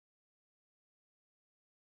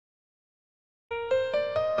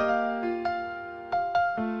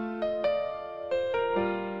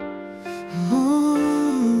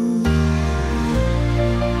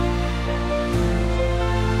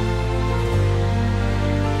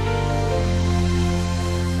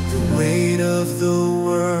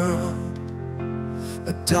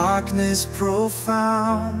darkness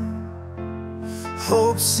profound,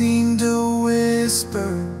 hope seemed to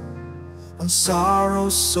whisper on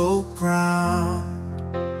sorrow-soaked ground.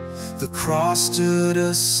 The cross stood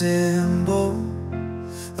a symbol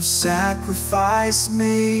of sacrifice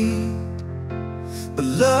made, but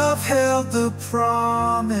love held the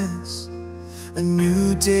promise a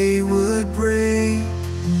new day would break.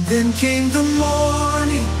 And then came the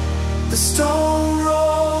morning, the stone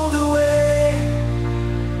rolled away,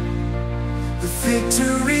 the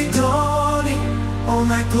victory dawning on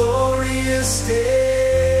that glorious day.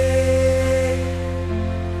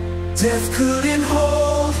 Death couldn't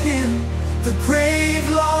hold him, the grave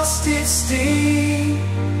lost its sting.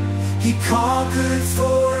 He conquered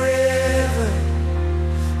forever,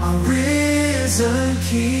 our risen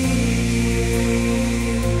King.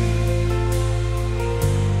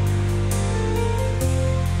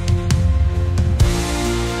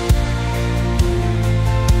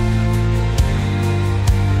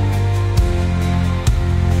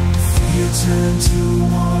 Turn to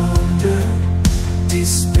wonder,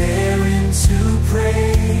 despair into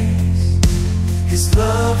praise, His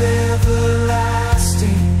love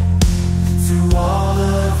everlasting through all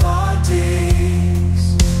of our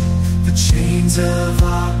days. The chains of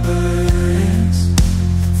our burdens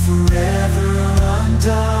forever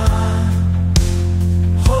undone,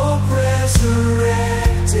 hope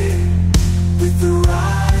resurrected with the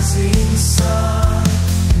rising sun.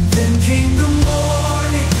 And then came the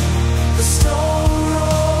morning, the stone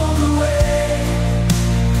rolled away,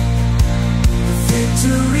 the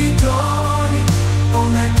victory dawning on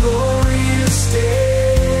that glorious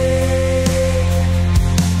day.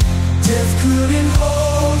 Death couldn't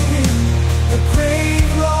hold him, the grave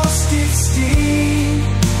lost its sting.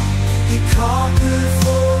 He conquered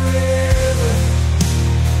forever,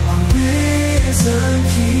 our risen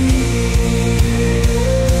King.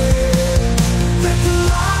 Let the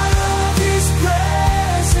light of His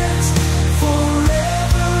presence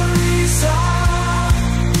forever reside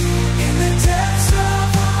in the depths of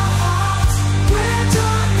our hearts where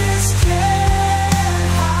darkness can't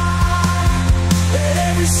hide. Let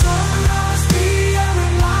every sunrise be a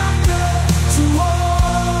reminder to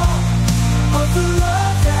all of the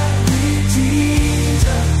love that redeems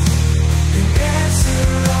us and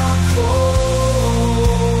answers our call.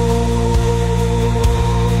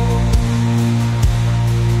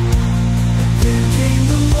 And then came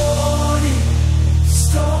the morning,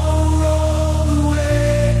 stone rolled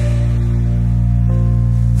away,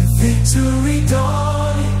 the victory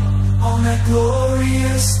dawning on that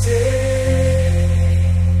glorious day.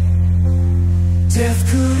 Death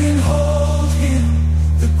couldn't hold him,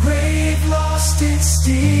 the grave lost its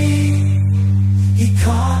sting. He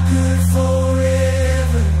conquered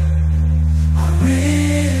forever, our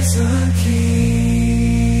risen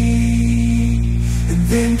King. And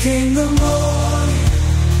then came the morning,